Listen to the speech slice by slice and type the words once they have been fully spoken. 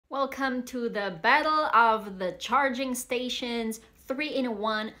Welcome to the battle of the charging stations,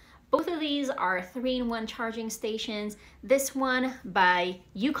 3-in-1. Both of these are 3-in-1 charging stations. This one by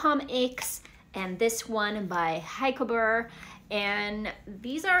UCOM X and this one by Hicober. And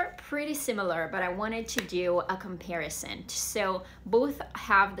these are pretty similar, but I wanted to do a comparison. So both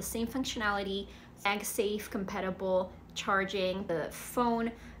have the same functionality, MagSafe compatible charging, the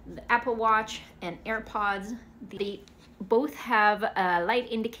phone, the Apple Watch, and AirPods. They both have a light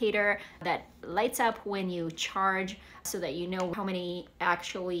indicator that lights up when you charge so that you know how many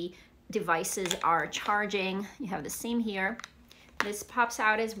actually devices are charging. You have the same here. This pops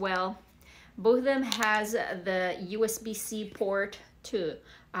out as well. Both of them has the USB-C port to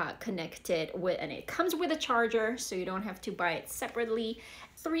connect it with, and it comes with a charger, so you don't have to buy it separately.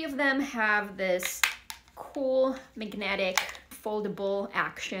 3 of them have this cool magnetic foldable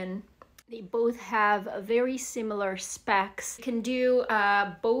action. They both have very similar specs. You can do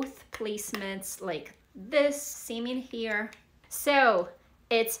both placements like this, same in here. So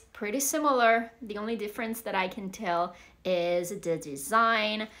it's pretty similar. The only difference that I can tell is the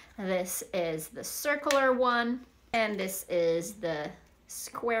design. This is the circular one, and this is the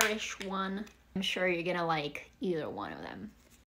squarish one. I'm sure you're gonna like either one of them.